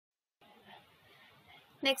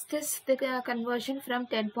Next is the conversion from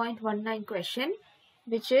 10.19 question,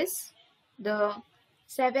 which is the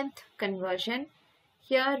 7th conversion.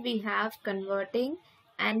 Here we have converting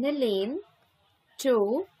aniline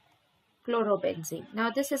to chlorobenzene.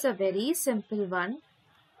 Now this is a very simple one.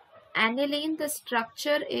 Aniline, the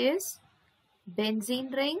structure is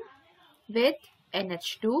benzene ring with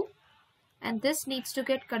NH2, and this needs to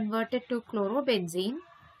get converted to chlorobenzene,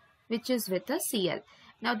 which is with a Cl.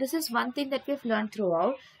 Now this is one thing that we've learned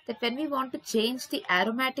throughout, that when we want to change the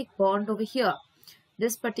aromatic bond over here,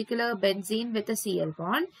 this particular benzene with a Cl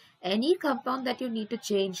bond, any compound that you need to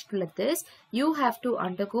change to like this, you have to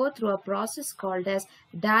undergo through a process called as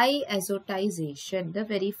diazotization. The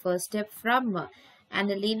very first step from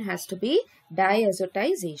aniline has to be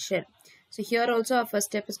diazotization. So here also our first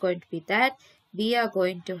step is going to be that we are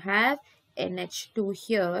going to have NH2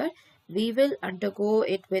 here. We will undergo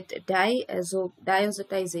it with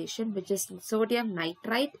diazotization, which is sodium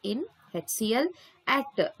nitrite in HCl at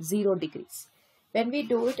 0 degrees. When we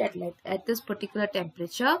do it at this particular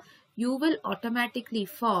temperature, you will automatically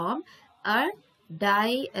form a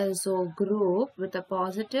diazo group with a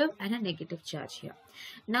positive and a negative charge here.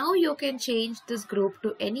 Now you can change this group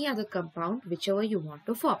to any other compound, whichever you want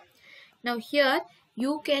to form. Now here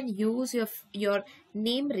you can use your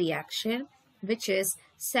name reaction, which is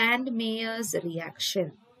Sandmeyer's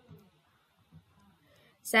reaction.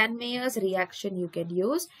 Sandmeyer's reaction you can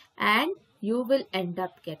use, and you will end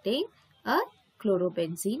up getting a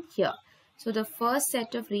chlorobenzene here. So the first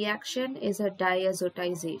set of reaction is a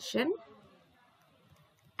diazotization,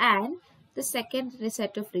 and the second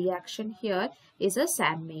set of reaction here is a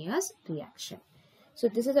Sandmeyer's reaction. So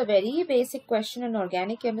this is a very basic question in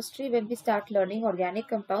organic chemistry when we start learning organic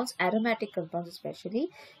compounds, aromatic compounds especially,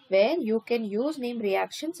 where you can use name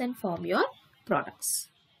reactions and form your products.